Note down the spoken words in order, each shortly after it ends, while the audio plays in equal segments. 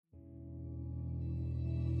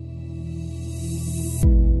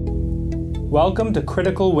Welcome to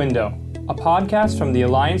Critical Window, a podcast from the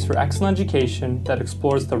Alliance for Excellent Education that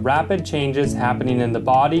explores the rapid changes happening in the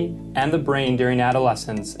body and the brain during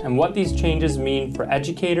adolescence and what these changes mean for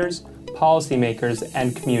educators, policymakers,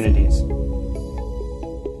 and communities.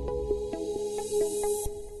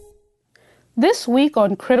 This week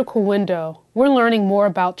on Critical Window, we're learning more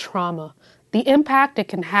about trauma, the impact it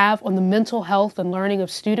can have on the mental health and learning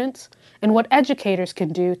of students, and what educators can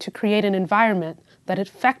do to create an environment that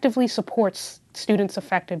effectively supports students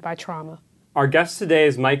affected by trauma. Our guest today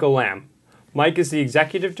is Michael Lamb. Mike is the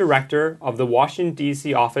Executive Director of the Washington,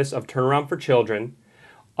 D.C. Office of Turnaround for Children,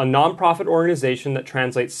 a nonprofit organization that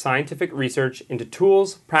translates scientific research into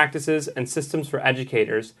tools, practices, and systems for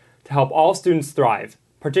educators to help all students thrive,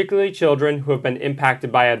 particularly children who have been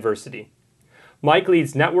impacted by adversity. Mike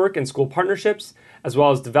leads network and school partnerships, as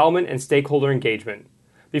well as development and stakeholder engagement.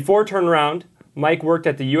 Before Turnaround, Mike worked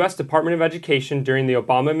at the U.S. Department of Education during the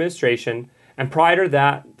Obama administration, and prior to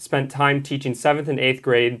that, spent time teaching 7th and 8th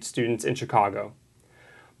grade students in Chicago.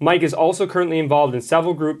 Mike is also currently involved in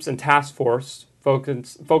several groups and task force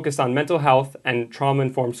focused on mental health and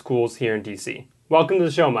trauma-informed schools here in D.C. Welcome to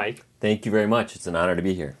the show, Mike. Thank you very much. It's an honor to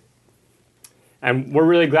be here. And we're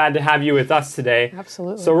really glad to have you with us today.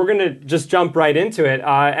 Absolutely. So we're going to just jump right into it.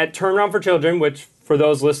 At Turnaround for Children, which for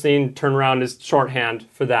those listening, Turnaround is shorthand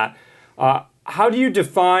for that. How do you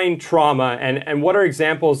define trauma, and what are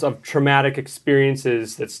examples of traumatic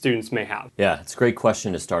experiences that students may have? Yeah, it's a great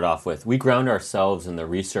question to start off with. We ground ourselves in the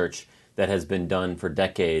research that has been done for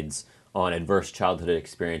decades on adverse childhood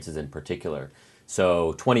experiences in particular.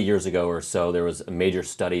 So 20 years ago or so, there was a major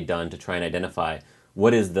study done to try and identify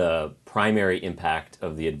what is the primary impact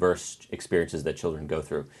of the adverse experiences that children go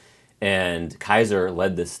through. And Kaiser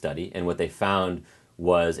led this study, and what they found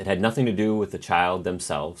was it had nothing to do with the child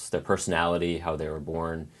themselves, their personality, how they were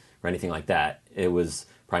born, or anything like that. It was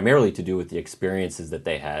primarily to do with the experiences that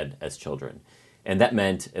they had as children. And that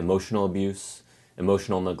meant emotional abuse,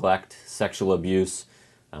 emotional neglect, sexual abuse,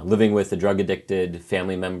 living with a drug-addicted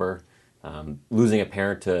family member, losing a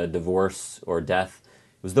parent to divorce or death.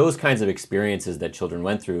 It was those kinds of experiences that children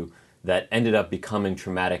went through that ended up becoming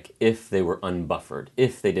traumatic if they were unbuffered,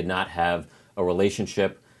 if they did not have a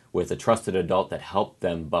relationship with a trusted adult that helped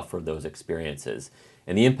them buffer those experiences.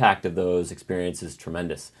 And the impact of those experiences is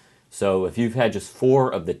tremendous. So if you've had just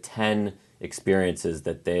 4 of the 10 experiences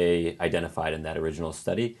that they identified in that original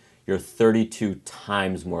study, you're 32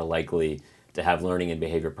 times more likely to have learning and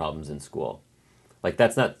behavior problems in school. Like,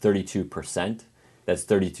 that's not 32%, that's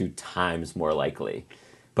 32 times more likely.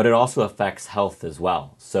 But it also affects health as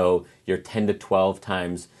well. So you're 10 to 12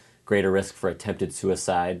 times greater risk for attempted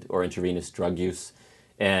suicide or intravenous drug use.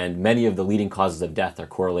 And many of the leading causes of death are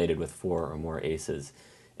correlated with 4 or more ACEs.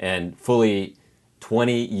 And fully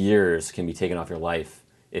 20 years can be taken off your life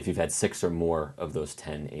if you've had 6 or more of those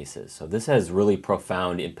 10 ACEs. So this has really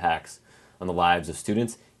profound impacts on the lives of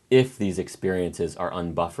students if these experiences are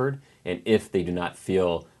unbuffered and if they do not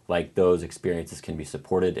feel like those experiences can be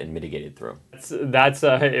supported and mitigated through. That's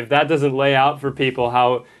if that doesn't lay out for people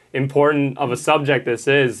how important of a subject this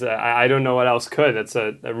is, I don't know what else could.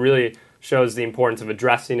 It really shows the importance of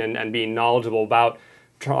addressing and being knowledgeable about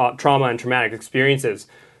trauma and traumatic experiences.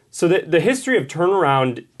 So the history of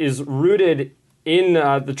Turnaround is rooted in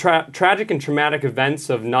the tragic and traumatic events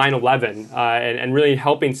of 9/11 and really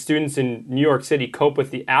helping students in New York City cope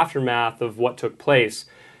with the aftermath of what took place.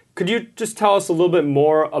 Could you just tell us a little bit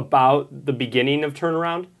more about the beginning of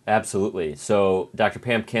Turnaround? Absolutely. So Dr.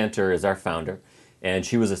 Pam Cantor is our founder, and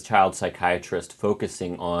she was a child psychiatrist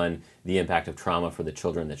focusing on the impact of trauma for the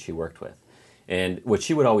children that she worked with. And what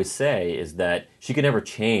she would always say is that she could never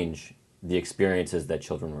change the experiences that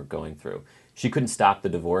children were going through. She couldn't stop the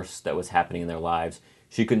divorce that was happening in their lives.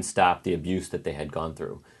 She couldn't stop the abuse that they had gone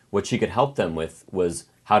through. What she could help them with was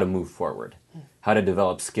how to move forward, how to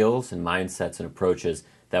develop skills and mindsets and approaches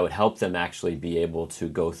that would help them actually be able to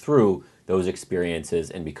go through those experiences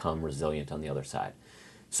and become resilient on the other side.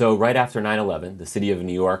 So right after 9/11, the city of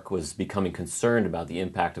New York was becoming concerned about the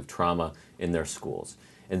impact of trauma in their schools.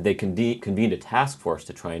 And they convened a task force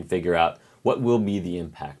to try and figure out what will be the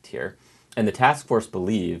impact here. And the task force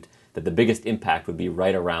believed that the biggest impact would be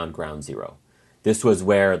right around ground zero. This was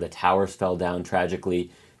where the towers fell down tragically.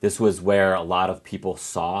 This was where a lot of people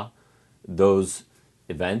saw those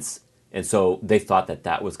events. And so they thought that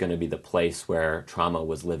that was going to be the place where trauma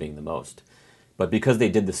was living the most. But because they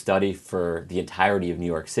did the study for the entirety of New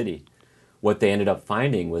York City, what they ended up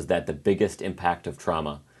finding was that the biggest impact of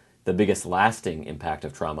trauma, the biggest lasting impact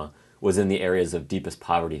of trauma, was in the areas of deepest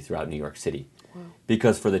poverty throughout New York City. Wow.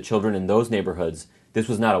 Because for the children in those neighborhoods, this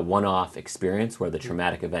was not a one-off experience where the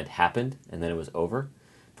traumatic event happened and then it was over.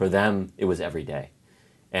 For them, it was every day.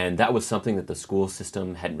 And that was something that the school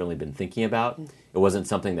system hadn't really been thinking about. It wasn't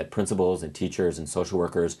something that principals and teachers and social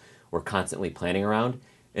workers were constantly planning around.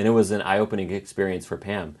 And it was an eye-opening experience for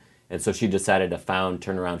Pam. And so she decided to found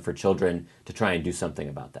Turnaround for Children to try and do something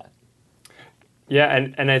about that. Yeah,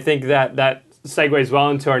 and I think that segues well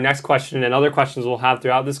into our next question and other questions we'll have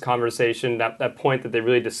throughout this conversation, that point that they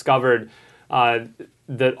really discovered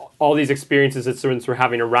that all these experiences that students were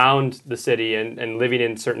having around the city and living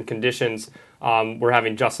in certain conditions were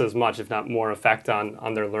having just as much, if not more, effect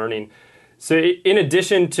on their learning. So in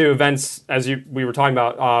addition to events, as we were talking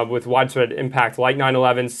about, with widespread impact like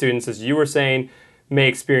 9/11, students, as you were saying, may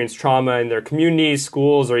experience trauma in their communities,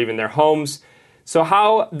 schools, or even their homes. So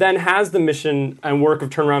how then has the mission and work of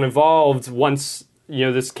Turnaround evolved once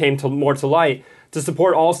this came more to light to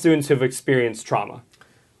support all students who have experienced trauma?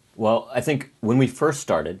 Well, I think when we first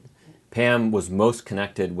started, Pam was most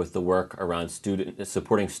connected with the work around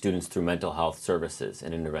supporting students through mental health services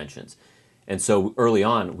and interventions. And so early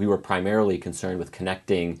on, we were primarily concerned with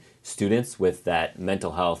connecting students with that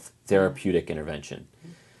mental health therapeutic intervention.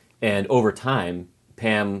 And over time,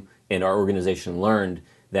 Pam and our organization learned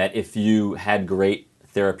that if you had great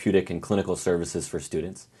therapeutic and clinical services for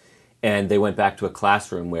students, and they went back to a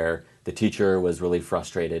classroom where the teacher was really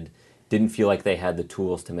frustrated, didn't feel like they had the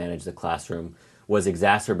tools to manage the classroom, was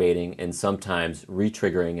exacerbating and sometimes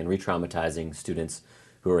re-triggering and re-traumatizing students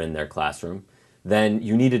who were in their classroom, then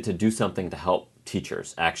you needed to do something to help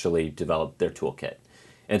teachers actually develop their toolkit.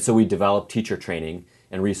 And so we developed teacher training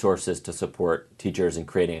and resources to support teachers in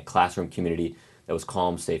creating a classroom community that was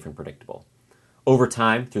calm, safe, and predictable. Over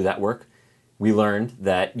time, through that work, we learned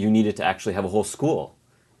that you needed to actually have a whole school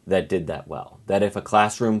that did that well. That if a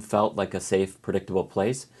classroom felt like a safe, predictable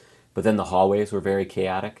place, but then the hallways were very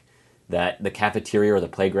chaotic, that the cafeteria or the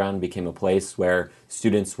playground became a place where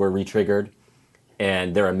students were re-triggered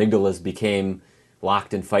and their amygdalas became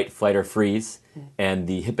locked in fight, flight, or freeze, and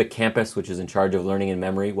the hippocampus, which is in charge of learning and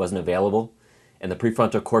memory, wasn't available, and the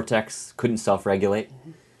prefrontal cortex couldn't self-regulate,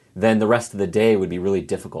 then the rest of the day would be really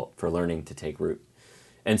difficult for learning to take root.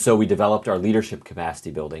 And so we developed our leadership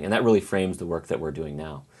capacity building, and that really frames the work that we're doing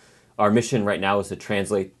now. Our mission right now is to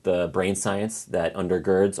translate the brain science that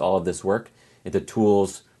undergirds all of this work into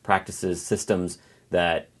tools, practices, systems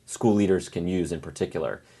that school leaders can use in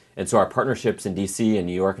particular. And so our partnerships in DC and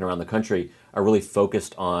New York and around the country are really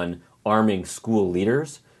focused on arming school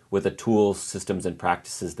leaders with the tools, systems, and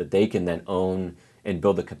practices that they can then own and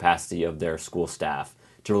build the capacity of their school staff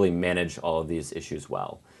to really manage all of these issues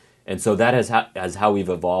well. And so that is how we've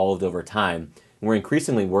evolved over time. We're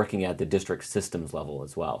increasingly working at the district systems level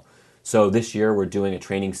as well. So this year we're doing a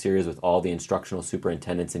training series with all the instructional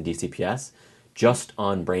superintendents in DCPS just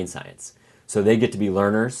on brain science. So they get to be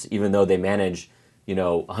learners, even though they manage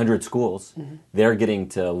 100 schools. They're getting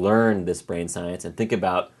to learn this brain science and think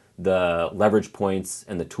about the leverage points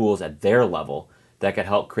and the tools at their level that could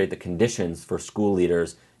help create the conditions for school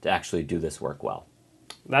leaders to actually do this work well.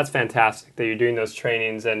 That's fantastic that you're doing those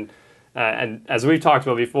trainings. And as we've talked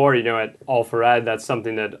about before, at All for Ed, that's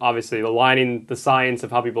something that obviously aligning the science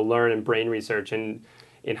of how people learn and brain research and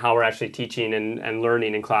in how we're actually teaching and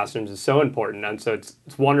learning in classrooms is so important. And so it's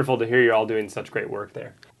wonderful to hear you're all doing such great work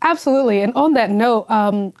there. Absolutely. And on that note,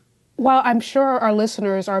 while I'm sure our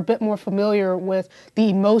listeners are a bit more familiar with the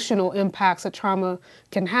emotional impacts that trauma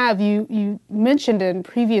can have, you mentioned in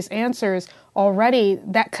previous answers already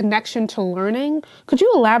that connection to learning. Could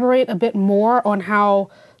you elaborate a bit more on how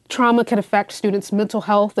trauma can affect students' mental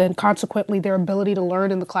health and consequently their ability to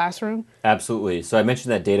learn in the classroom? Absolutely. So I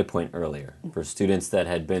mentioned that data point earlier. For students that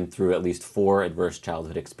had been through at least 4 adverse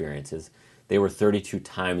childhood experiences, they were 32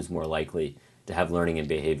 times more likely to have learning and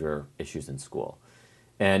behavior issues in school.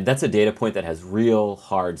 And that's a data point that has real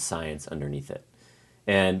hard science underneath it.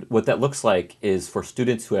 And what that looks like is for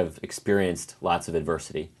students who have experienced lots of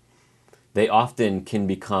adversity, they often can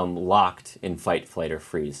become locked in fight, flight, or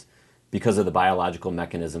freeze because of the biological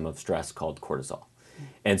mechanism of stress called cortisol.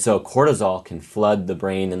 And so cortisol can flood the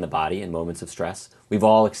brain and the body in moments of stress. We've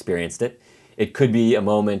all experienced it. It could be a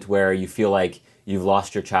moment where you feel like you've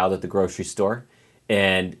lost your child at the grocery store,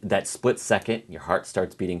 and that split second, your heart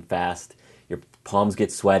starts beating fast, your palms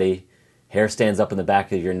get sweaty, hair stands up in the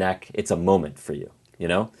back of your neck. It's a moment for you,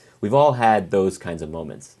 We've all had those kinds of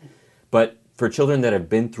moments. But for children that have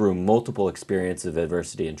been through multiple experiences of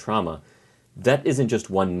adversity and trauma, that isn't just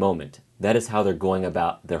one moment. That is how they're going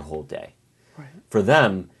about their whole day. Right. For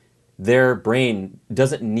them, their brain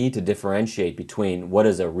doesn't need to differentiate between what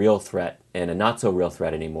is a real threat and a not so real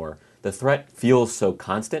threat anymore. The threat feels so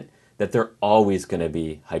constant that they're always going to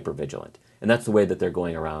be hypervigilant. And that's the way that they're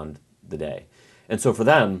going around the day. And so for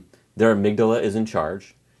them, their amygdala is in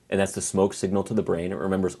charge. and that's the smoke signal to the brain. It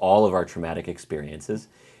remembers all of our traumatic experiences,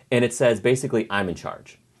 and it says basically, I'm in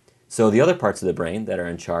charge. So the other parts of the brain that are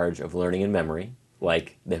in charge of learning and memory,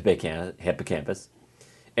 like the hippocampus,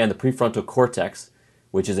 and the prefrontal cortex,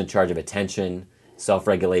 which is in charge of attention,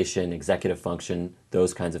 self-regulation, executive function,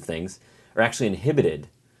 those kinds of things, are actually inhibited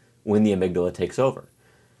when the amygdala takes over.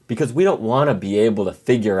 Because we don't want to be able to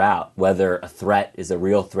figure out whether a threat is a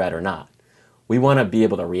real threat or not. We want to be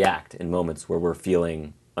able to react in moments where we're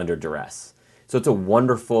feeling under duress. So it's a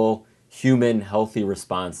wonderful, human, healthy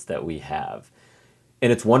response that we have.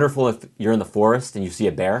 And it's wonderful if you're in the forest and you see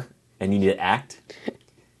a bear and you need to act.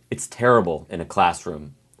 It's terrible in a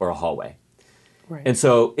classroom or a hallway. Right. And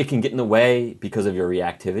so it can get in the way because of your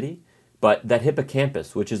reactivity. But that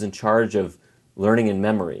hippocampus, which is in charge of learning and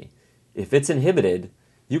memory, if it's inhibited,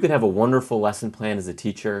 you could have a wonderful lesson plan as a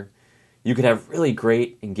teacher. You could have really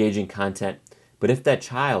great, engaging content. But if that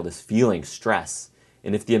child is feeling stress,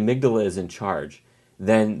 and if the amygdala is in charge,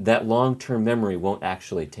 then that long-term memory won't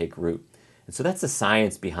actually take root. And so that's the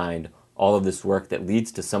science behind all of this work that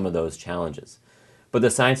leads to some of those challenges. But the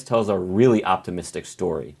science tells a really optimistic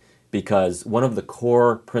story, because one of the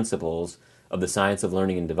core principles of the science of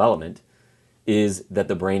learning and development is that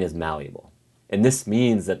the brain is malleable. And this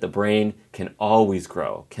means that the brain can always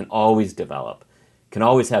grow, can always develop, can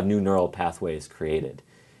always have new neural pathways created.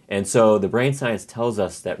 And so the brain science tells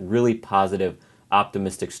us that really positive,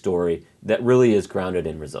 optimistic story that really is grounded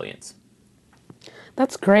in resilience.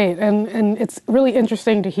 That's great. And it's really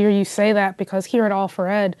interesting to hear you say that, because here at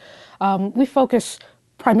All4Ed, we focus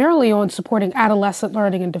primarily on supporting adolescent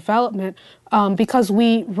learning and development because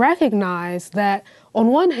we recognize that, on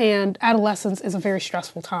one hand, adolescence is a very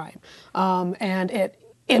stressful time, and it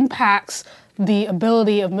impacts the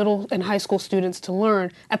ability of middle and high school students to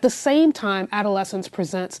learn. At the same time, adolescence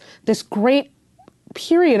presents this great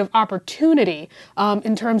period of opportunity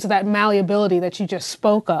in terms of that malleability that you just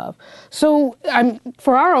spoke of. So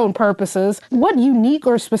for our own purposes, what unique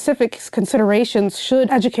or specific considerations should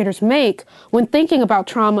educators make when thinking about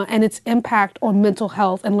trauma and its impact on mental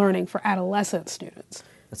health and learning for adolescent students?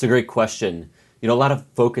 That's a great question. You know, a lot of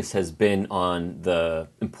focus has been on the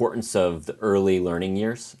importance of the early learning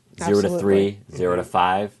years, Absolutely. 0 to 3, 0 to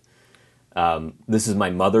 5. This is my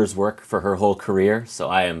mother's work for her whole career, so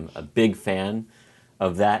I am a big fan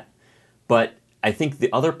of that. But I think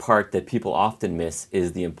the other part that people often miss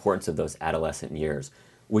is the importance of those adolescent years,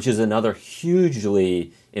 which is another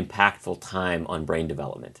hugely impactful time on brain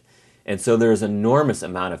development. And so there's an enormous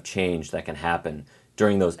amount of change that can happen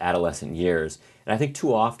during those adolescent years. And I think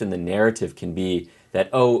too often the narrative can be that,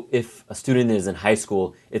 oh, if a student is in high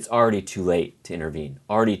school, it's already too late to intervene,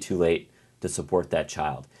 already too late to support that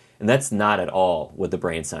child. And that's not at all what the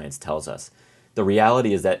brain science tells us. The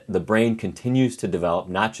reality is that the brain continues to develop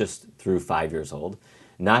not just through 5 years old,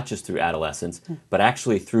 not just through adolescence, but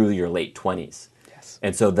actually through your late 20s. Yes.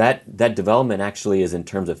 And so that development actually is in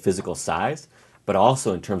terms of physical size, but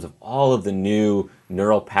also in terms of all of the new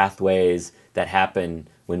neural pathways that happen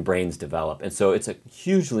when brains develop. And so it's a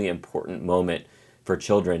hugely important moment for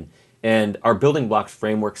children. And our building blocks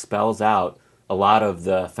framework spells out a lot of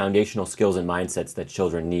the foundational skills and mindsets that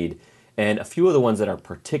children need. And a few of the ones that are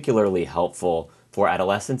particularly helpful for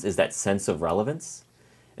adolescents is that sense of relevance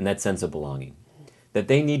and that sense of belonging. That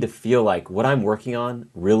they need to feel like what I'm working on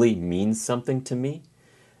really means something to me,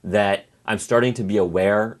 that I'm starting to be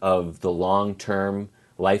aware of the long-term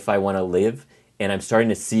life I want to live, and I'm starting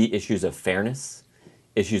to see issues of fairness,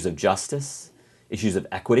 issues of justice, issues of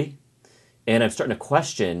equity, and I'm starting to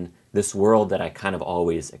question this world that I kind of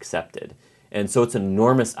always accepted. And so it's an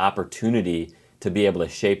enormous opportunity to be able to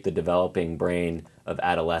shape the developing brain of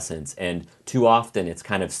adolescents. And too often it's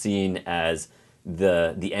kind of seen as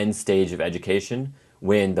the end stage of education,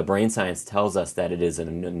 when the brain science tells us that it is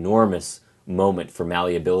an enormous moment for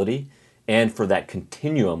malleability and for that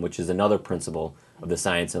continuum, which is another principle of the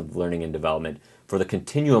science of learning and development, for the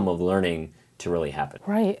continuum of learning to really happen.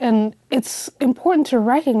 Right. And it's important to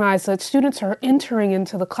recognize that students are entering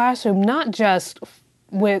into the classroom not just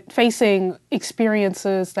with facing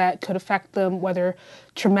experiences that could affect them, whether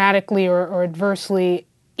traumatically or adversely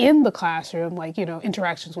in the classroom, like,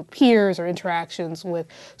 interactions with peers or interactions with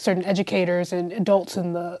certain educators and adults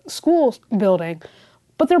in the school building,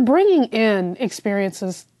 but they're bringing in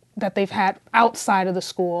experiences that they've had outside of the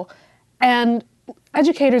school. And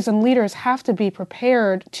educators and leaders have to be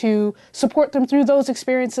prepared to support them through those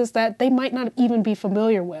experiences that they might not even be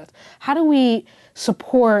familiar with. How do we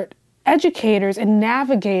support educators in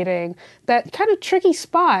navigating that kind of tricky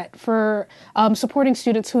spot for supporting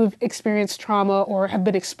students who have experienced trauma or have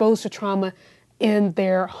been exposed to trauma in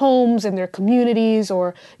their homes, in their communities,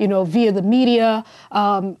 or, via the media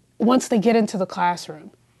once they get into the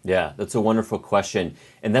classroom? Yeah, that's a wonderful question.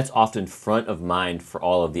 And that's often front of mind for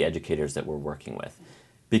all of the educators that we're working with,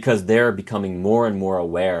 because they're becoming more and more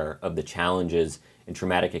aware of the challenges and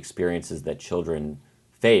traumatic experiences that children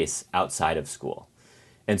face outside of school.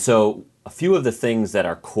 And so a few of the things that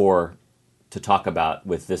are core to talk about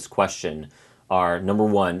with this question are, number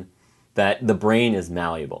one, that the brain is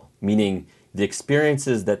malleable, meaning the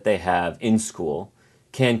experiences that they have in school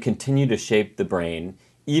can continue to shape the brain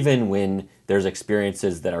even when there's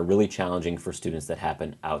experiences that are really challenging for students that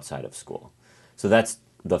happen outside of school. So that's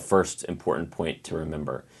the first important point to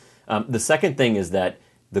remember. The second thing is that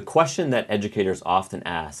the question that educators often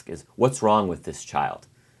ask is, what's wrong with this child?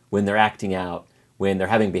 When they're acting out, when they're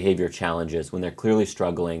having behavior challenges, when they're clearly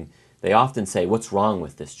struggling, they often say, what's wrong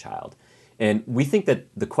with this child? And we think that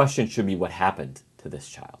the question should be, what happened to this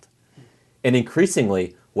child? And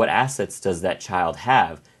increasingly, what assets does that child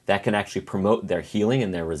have that can actually promote their healing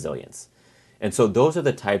and their resilience? And so those are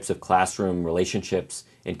the types of classroom relationships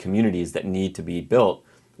and communities that need to be built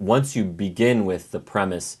once you begin with the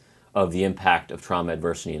premise of the impact of trauma,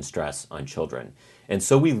 adversity, and stress on children. And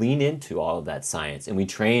so we lean into all of that science and we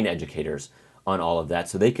train educators on all of that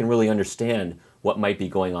so they can really understand what might be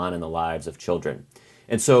going on in the lives of children.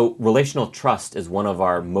 And so relational trust is one of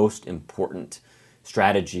our most important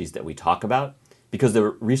strategies that we talk about, because the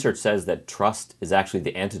research says that trust is actually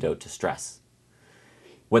the antidote to stress.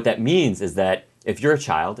 What that means is that if you're a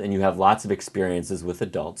child and you have lots of experiences with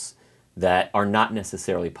adults that are not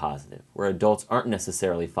necessarily positive, where adults aren't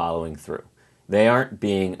necessarily following through, they aren't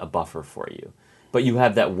being a buffer for you, but you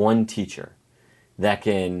have that one teacher that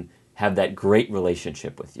can have that great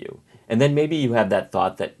relationship with you. And then maybe you have that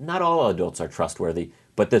thought that not all adults are trustworthy,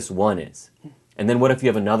 but this one is. And then what if you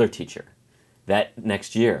have another teacher that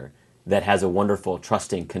next year that has a wonderful,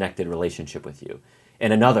 trusting, connected relationship with you?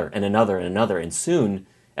 And another, and another, and another. And soon,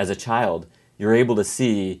 as a child, you're able to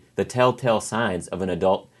see the telltale signs of an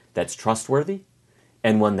adult that's trustworthy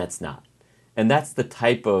and one that's not. And that's the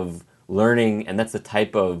type of learning and that's the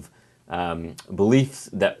type of beliefs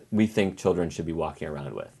that we think children should be walking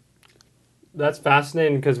around with. That's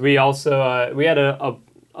fascinating, because we also we had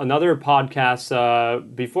another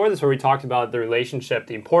podcast before this where we talked about the relationship,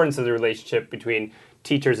 the importance of the relationship between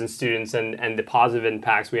teachers and students, and the positive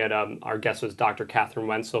impacts. We had our guest was Dr. Catherine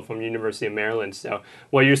Wenzel from University of Maryland. So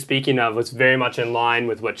what you're speaking of was very much in line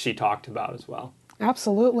with what she talked about as well.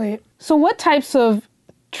 Absolutely. So what types of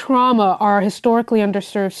trauma are historically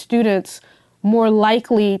underserved students more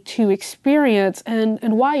likely to experience,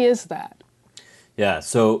 and why is that? Yeah,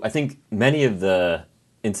 so I think many of the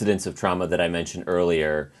incidents of trauma that I mentioned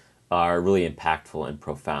earlier are really impactful and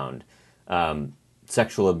profound.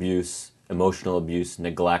 Sexual abuse, emotional abuse,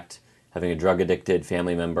 neglect, having a drug-addicted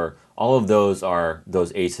family member, all of those are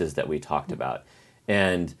those ACEs that we talked about.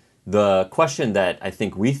 And the question that I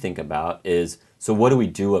think we think about is, so what do we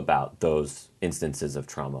do about those instances of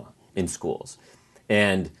trauma in schools?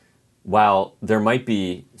 And while there might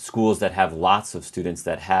be schools that have lots of students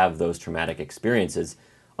that have those traumatic experiences,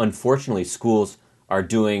 unfortunately schools are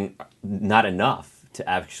doing not enough to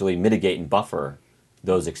actually mitigate and buffer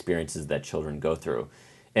those experiences that children go through.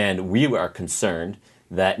 And we are concerned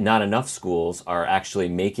that not enough schools are actually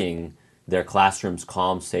making their classrooms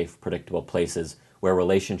calm, safe, predictable places where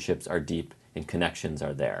relationships are deep and connections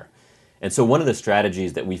are there. And so one of the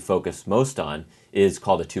strategies that we focus most on is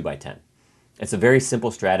called a 2x10. It's a very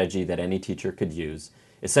simple strategy that any teacher could use.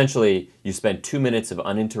 Essentially, you spend 2 minutes of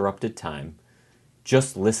uninterrupted time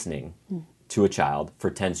just listening to a child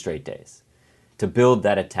for 10 straight days to build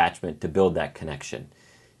that attachment, to build that connection.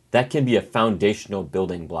 That can be a foundational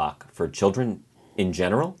building block for children in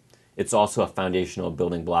general. It's also a foundational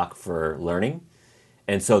building block for learning.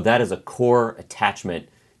 And so that is a core attachment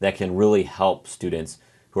that can really help students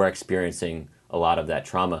who are experiencing a lot of that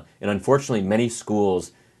trauma. And unfortunately, many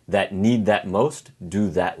schools that need that most do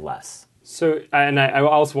that less. So, and I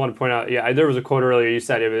also want to point out, there was a quote earlier you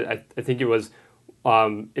said, I think it was,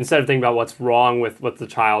 instead of thinking about what's wrong with the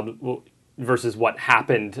child versus what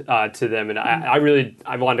happened to them. And I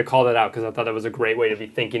wanted to call that out because I thought that was a great way to be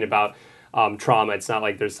thinking about trauma. It's not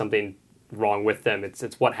like there's something wrong with them.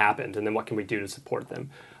 It's what happened, and then what can we do to support them.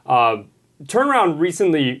 Turnaround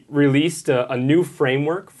recently released a new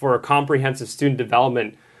framework for comprehensive student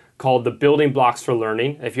development called the Building Blocks for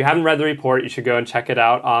Learning. If you haven't read the report, you should go and check it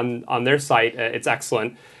out on their site. It's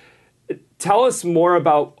excellent. Tell us more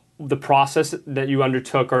about the process that you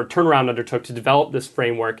undertook, or Turnaround undertook, to develop this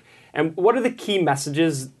framework, and what are the key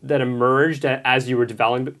messages that emerged as you were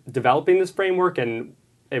developing this framework and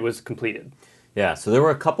it was completed? Yeah, so there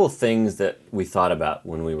were a couple of things that we thought about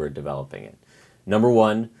when we were developing it. Number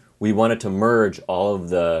one, we wanted to merge all of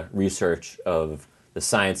the research of the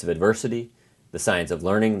science of adversity, the science of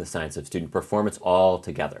learning, the science of student performance all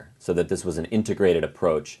together so that this was an integrated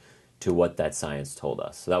approach to what that science told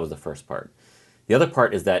us. So that was the first part. The other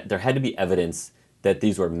part is that there had to be evidence that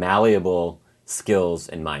these were malleable skills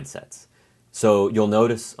and mindsets. So you'll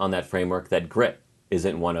notice on that framework that grit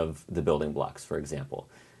isn't one of the building blocks, for example.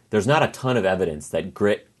 There's not a ton of evidence that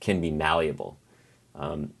grit can be malleable.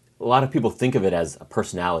 A lot of people think of it as a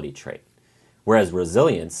personality trait, whereas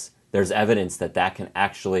resilience, there's evidence that that can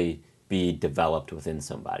actually be developed within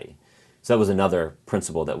somebody. So that was another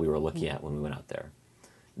principle that we were looking at when we went out there.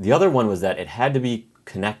 The other one was that it had to be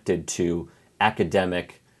connected to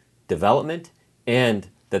academic development and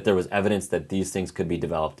that there was evidence that these things could be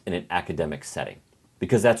developed in an academic setting,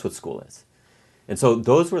 because that's what school is. And so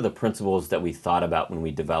those were the principles that we thought about when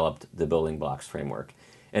we developed the building blocks framework.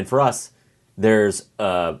 And for us, there's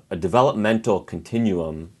a developmental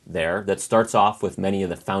continuum there that starts off with many of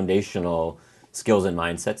the foundational skills and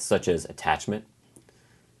mindsets, such as attachment,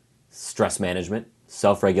 stress management,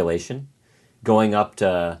 self-regulation, going up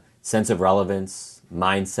to sense of relevance,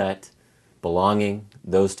 mindset, belonging,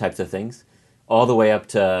 those types of things, all the way up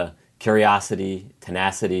to curiosity,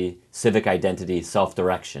 tenacity, civic identity,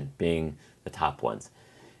 self-direction being the top ones.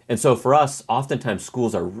 And so for us, oftentimes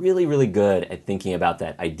schools are really, really good at thinking about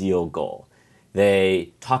that ideal goal.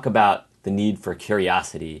 They talk about the need for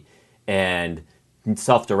curiosity and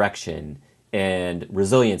self-direction and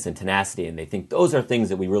resilience and tenacity, and they think those are things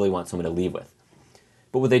that we really want someone to leave with.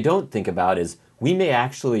 But what they don't think about is we may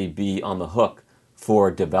actually be on the hook for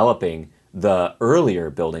developing the earlier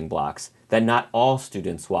building blocks that not all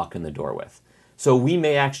students walk in the door with. So we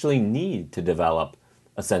may actually need to develop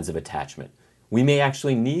a sense of attachment. We may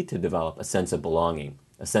actually need to develop a sense of belonging,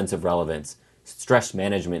 a sense of relevance, stress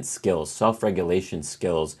management skills, self-regulation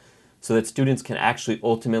skills, so that students can actually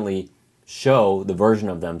ultimately show the version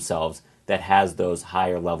of themselves that has those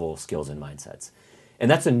higher level skills and mindsets. And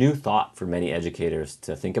that's a new thought for many educators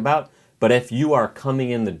to think about. But if you are coming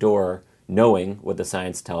in the door knowing what the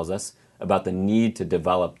science tells us about the need to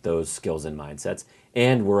develop those skills and mindsets,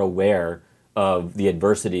 and we're aware of the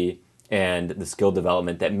adversity and the skill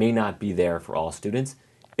development that may not be there for all students,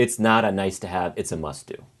 it's not a nice to have, it's a must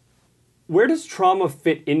do. Where does trauma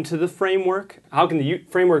fit into the framework? How can the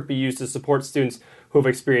framework be used to support students who have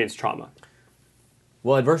experienced trauma?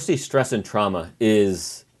 Well, adversity, stress, and trauma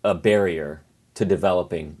is a barrier to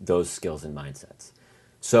developing those skills and mindsets.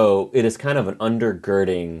 So it is kind of an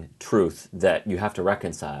undergirding truth that you have to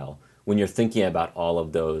reconcile when you're thinking about all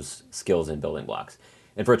of those skills and building blocks.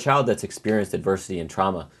 And for a child that's experienced adversity and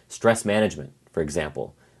trauma, stress management, for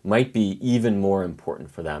example, might be even more important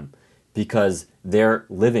for them because they're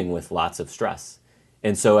living with lots of stress.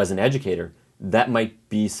 And so as an educator, that might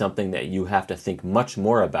be something that you have to think much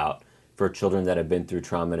more about for children that have been through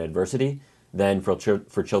trauma and adversity than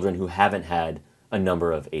for children who haven't had a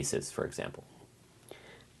number of ACEs, for example.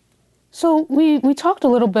 So we talked a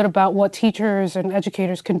little bit about what teachers and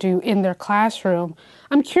educators can do in their classroom.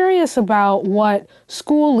 I'm curious about what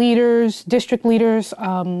school leaders, district leaders,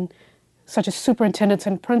 such as superintendents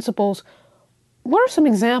and principals, what are some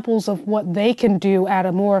examples of what they can do at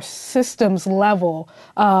a more systems level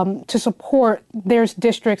to support their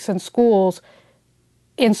districts and schools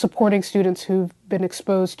in supporting students who've been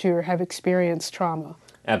exposed to or have experienced trauma?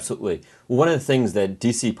 Absolutely. Well, one of the things that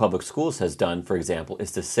DC Public Schools has done, for example,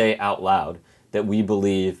 is to say out loud that we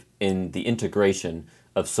believe in the integration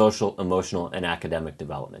of social, emotional, and academic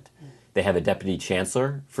development. They have a deputy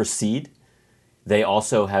chancellor for SEED. They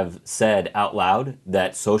also have said out loud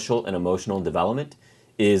that social and emotional development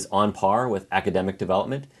is on par with academic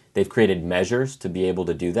development. They've created measures to be able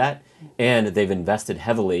to do that, and they've invested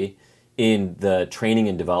heavily in the training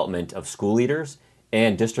and development of school leaders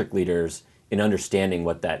and district leaders in understanding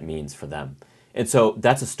what that means for them. And so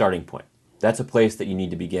that's a starting point. That's a place that you need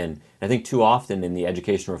to begin. I think too often in the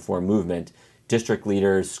education reform movement, district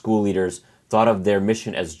leaders, school leaders thought of their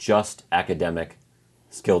mission as just academic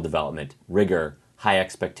skill development, rigor, high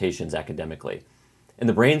expectations academically. And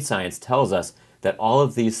the brain science tells us that all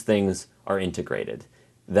of these things are integrated,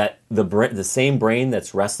 that the same brain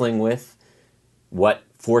that's wrestling with what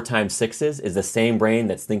 4 times 6 is the same brain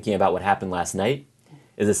that's thinking about what happened last night,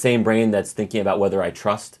 is the same brain that's thinking about whether I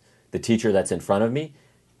trust the teacher that's in front of me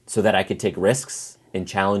so that I can take risks in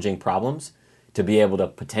challenging problems to be able to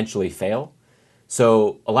potentially fail.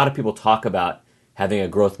 So a lot of people talk about having a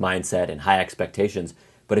growth mindset and high expectations,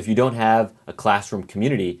 but if you don't have a classroom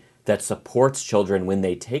community that supports children when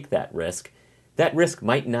they take that risk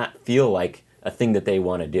might not feel like a thing that they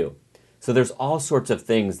want to do. So there's all sorts of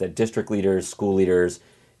things that district leaders, school leaders,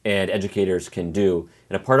 and educators can do.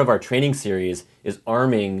 And a part of our training series is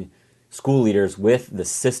arming school leaders with the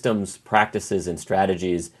systems, practices, and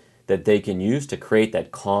strategies that they can use to create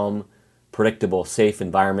that calm, predictable, safe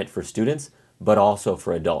environment for students, but also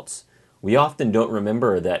for adults. We often don't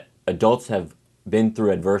remember that adults have been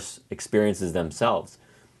through adverse experiences themselves.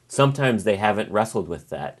 Sometimes they haven't wrestled with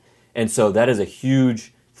that. And so that is a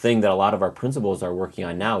huge thing that a lot of our principals are working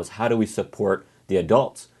on now, is how do we support the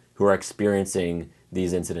adults who are experiencing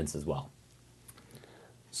these incidents as well.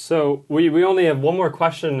 So we only have one more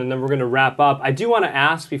question and then we're going to wrap up. I do want to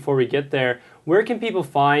ask before we get there, where can people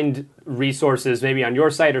find resources, maybe on your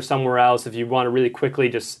site or somewhere else, if you want to really quickly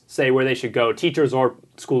just say where they should go, teachers or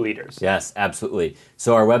school leaders? Yes, absolutely.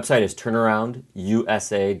 So our website is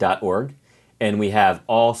turnaroundusa.org, and we have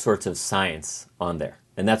all sorts of science on there.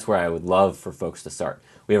 And that's where I would love for folks to start.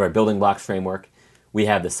 We have our building blocks framework. We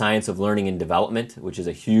have the science of learning and development, which is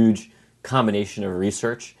a huge combination of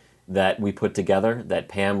research that we put together, that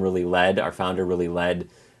Pam really led, our founder really led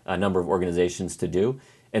a number of organizations to do.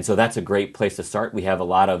 And so that's a great place to start. We have a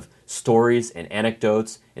lot of stories and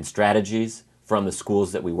anecdotes and strategies from the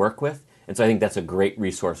schools that we work with. And so I think that's a great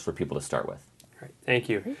resource for people to start with. All right, thank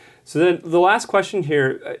you. So then the last question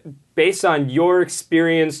here, based on your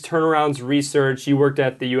experience, turnarounds research, you worked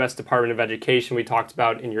at the U.S. Department of Education, we talked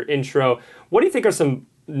about in your intro. What do you think are some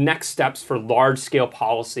next steps for large-scale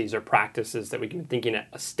policies or practices that we can be thinking at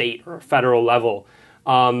a state or a federal level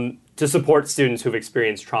to support students who've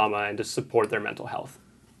experienced trauma and to support their mental health?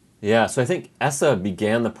 Yeah, so I think ESSA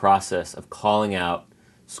began the process of calling out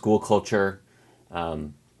school culture,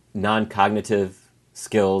 non-cognitive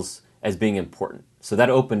skills as being important. So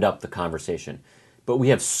that opened up the conversation. But we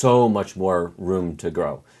have so much more room to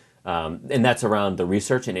grow. And that's around the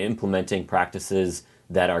research and implementing practices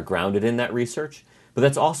that are grounded in that research. But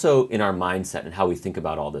that's also in our mindset and how we think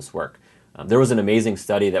about all this work. There was an amazing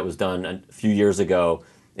study that was done a few years ago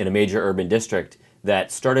in a major urban district that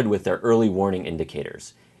started with their early warning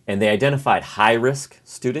indicators. And they identified high-risk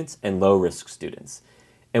students and low-risk students.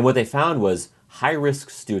 And what they found was high-risk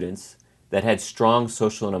students that had strong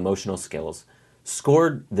social and emotional skills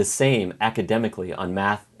scored the same academically on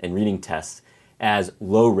math and reading tests as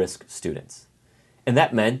low-risk students. And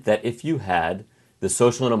that meant that if you had the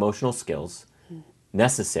social and emotional skills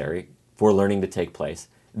necessary for learning to take place,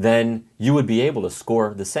 then you would be able to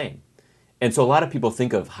score the same. And so a lot of people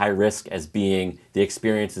think of high risk as being the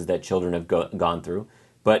experiences that children have gone through,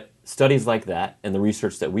 but studies like that and the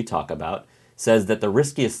research that we talk about says that the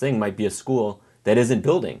riskiest thing might be a school that isn't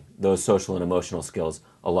building those social and emotional skills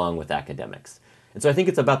along with academics. And so I think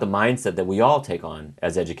it's about the mindset that we all take on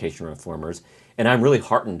as education reformers, and I'm really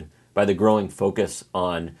heartened by the growing focus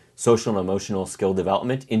on social and emotional skill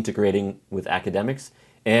development, integrating with academics,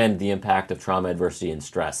 and the impact of trauma, adversity, and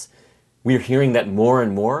stress. We're hearing that more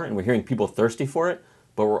and more, and we're hearing people thirsty for it,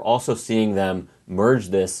 but we're also seeing them merge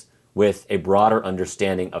this with a broader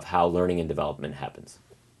understanding of how learning and development happens.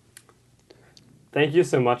 Thank you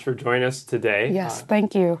so much for joining us today. Yes,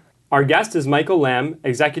 thank you. Our guest is Michael Lamb,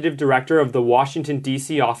 Executive Director of the Washington,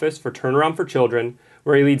 D.C. office for Turnaround for Children,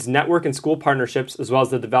 where he leads network and school partnerships as well as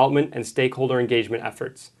the development and stakeholder engagement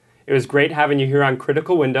efforts. It was great having you here on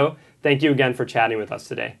Critical Window. Thank you again for chatting with us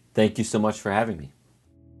today. Thank you so much for having me.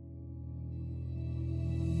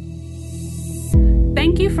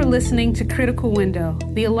 Thank you for listening to Critical Window,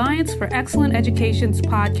 the Alliance for Excellent Education's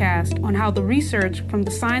podcast on how the research from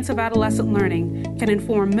the science of adolescent learning can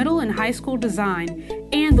inform middle and high school design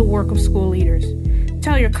and the work of school leaders.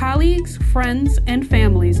 Tell your colleagues, friends, and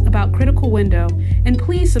families about Critical Window, and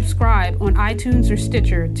please subscribe on iTunes or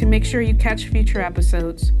Stitcher to make sure you catch future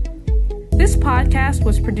episodes. This podcast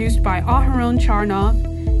was produced by Aharon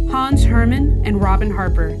Charnov, Hans Herman, and Robin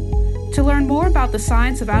Harper. To learn more about the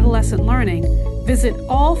science of adolescent learning, visit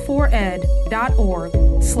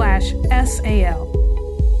all4ed.org/SAL.